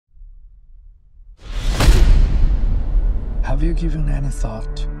Have you given any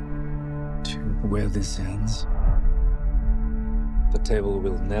thought to where this ends? The table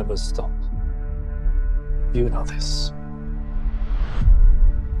will never stop. You know this.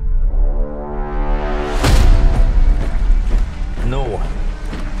 No one,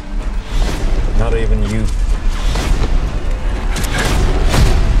 not even you,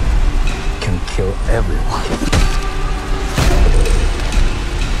 can kill everyone.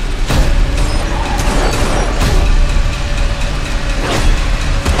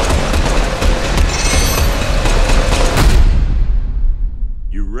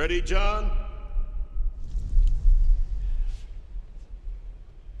 You ready, John?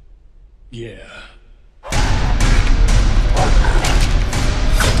 Yeah.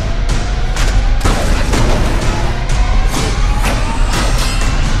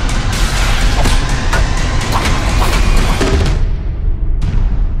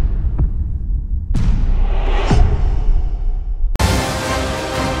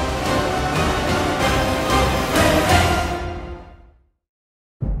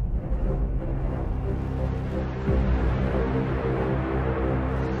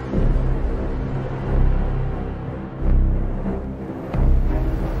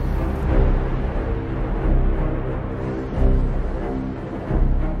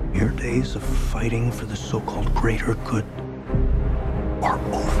 Your days of fighting for the so-called greater good are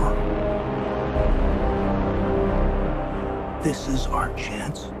over. This is our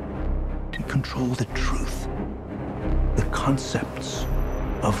chance to control the truth, the concepts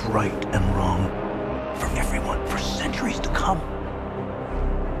of right and wrong for everyone for centuries to come.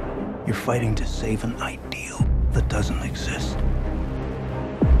 You're fighting to save an ideal that doesn't exist.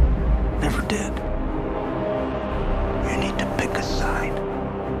 Never did. You need to pick a side.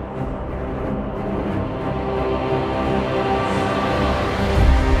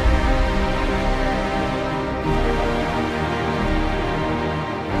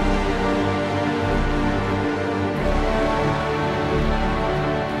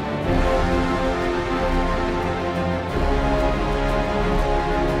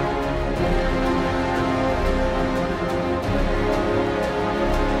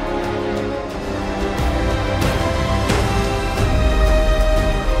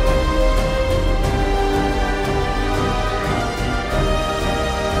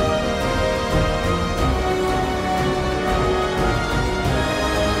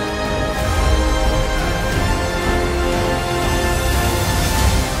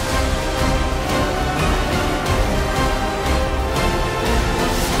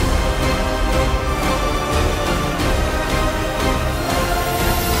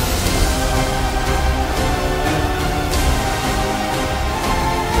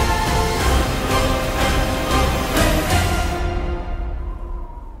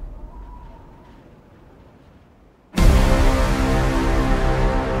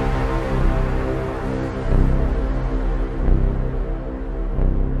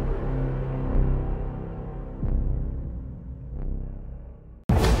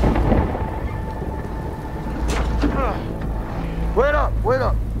 Wait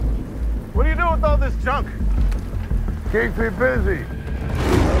up! What are you doing with all this junk? Keep me busy.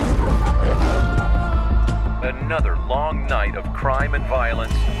 Another long night of crime and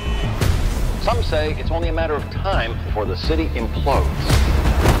violence. Some say it's only a matter of time before the city implodes.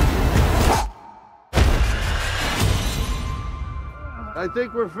 I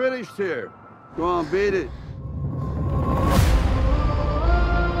think we're finished here. Go on, beat it.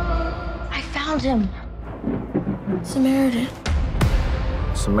 I found him. Samaritan.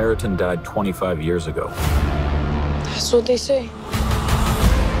 Samaritan died 25 years ago. That's what they say.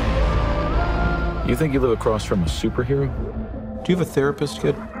 You think you live across from a superhero? Do you have a therapist,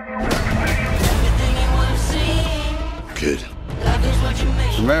 kid? Kid.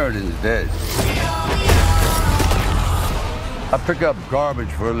 Samaritan's dead. I pick up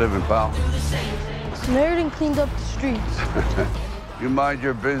garbage for a living, pal. Samaritan cleaned up the streets. You mind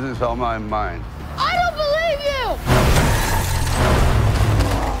your business, I'll mind mine. I don't believe you!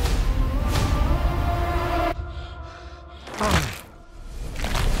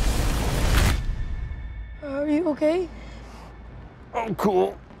 Are you okay? I'm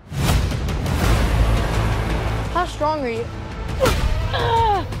cool. How strong are you?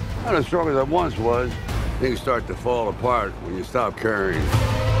 Not as strong as I once was. Things start to fall apart when you stop caring.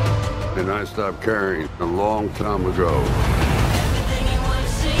 And I stopped caring a long time ago.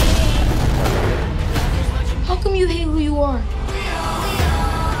 How come you hate who you are?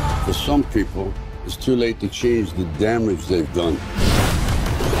 For some people, it's too late to change the damage they've done.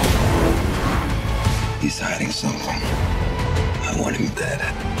 He's hiding something. I want him dead.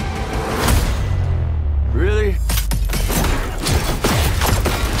 Really?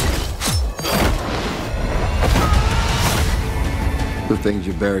 The things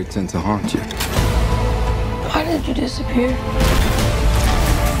you bury tend to haunt you. Why did you disappear?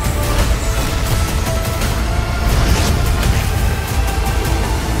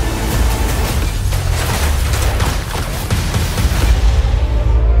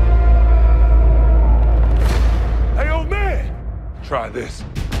 Hey, old man! Try this.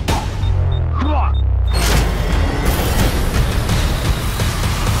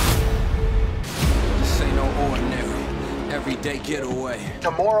 This ain't no ordinary, everyday getaway.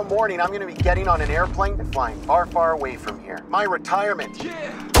 Tomorrow morning, I'm gonna be getting on an airplane and flying far, far away from here. My retirement.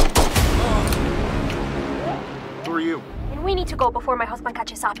 Yeah. Who are you? And we need to go before my husband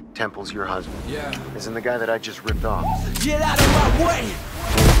catches up. Temple's your husband. Yeah. Isn't the guy that I just ripped off. Get out of my way!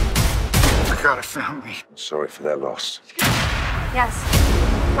 I got a family. Sorry for that loss. Yes.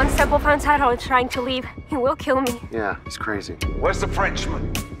 Once Temple finds out I was trying to leave, he will kill me. Yeah, he's crazy. Where's the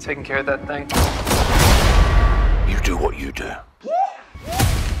Frenchman? Taking care of that thing? You do what you do.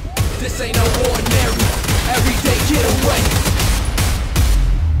 This ain't no ordinary, everyday getaway.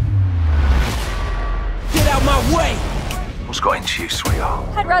 Get out my way! What's got into you, sweetheart?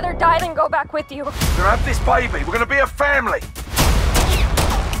 I'd rather die than go back with you. We're gonna have this baby. We're gonna be a family.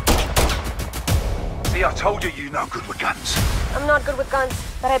 See, I told you you're no good with guns. I'm not good with guns,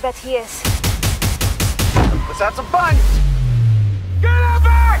 but I bet he is. Let's have some fun! Get her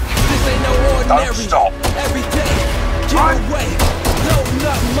back! This ain't no ordinary, Don't stop. everyday getaway. Loading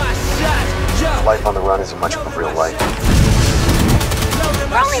up my shots, yo. Life on the run isn't much of a real life.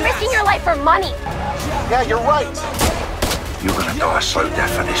 You're only risking your life for money. Yeah, you're right. You're gonna die a slow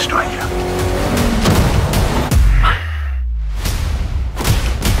death for this, stranger.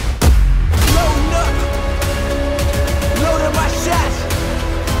 Loading up, loading my shots.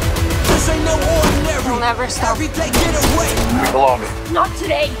 This ain't no ordinary, We'll never stop. everyday getaway. We belong. Not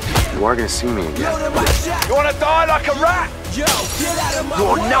today. You are gonna see me again. Loading my shots. You wanna die like a rat? Yo, get out of my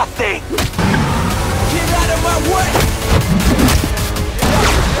You're way. nothing. Get out of my way.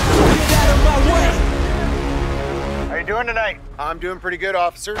 Get out of my way. How you doing tonight? I'm doing pretty good,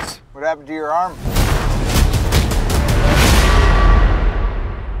 officers. What happened to your arm?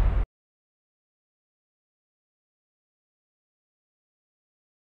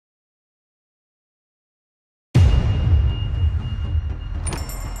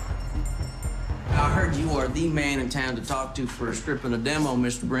 I heard you are the man in town to talk to for a script and a demo,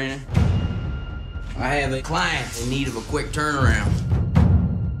 Mr. Brennan. I have a client in need of a quick turnaround.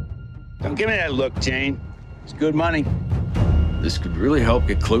 Don't give me that look, Jane. It's good money. This could really help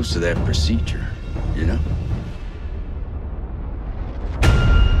get close to that procedure, you know?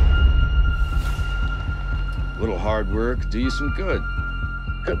 A little hard work do you some good.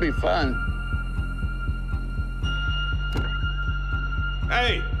 Could be fun.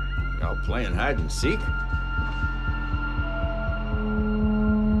 Hey, y'all playing hide and seek?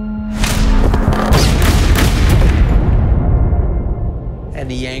 Had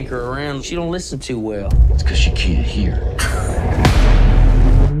to yank her around. She don't listen too well. It's because she can't hear.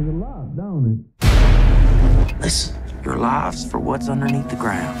 Listen, your life's for what's underneath the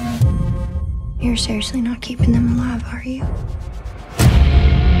ground. You're seriously not keeping them alive, are you?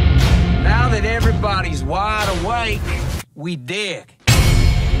 Now that everybody's wide awake, we dig.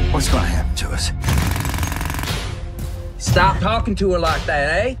 What's gonna happen to us? Stop talking to her like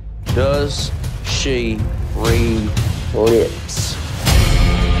that, eh? Does she read lips?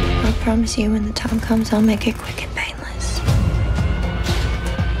 I promise you, when the time comes, I'll make it quick and painless.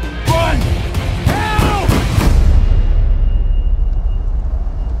 Run! Help!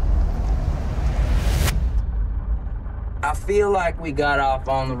 I feel like we got off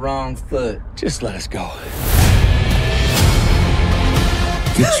on the wrong foot. Just let us go.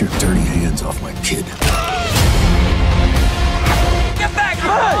 Get your dirty hands off my kid. Get back!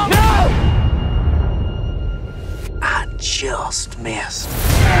 No! I just missed.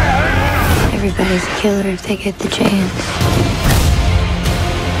 Everybody's a killer if they get the chance.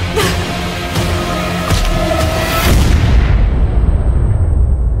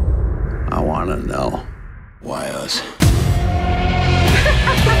 I want to know why us.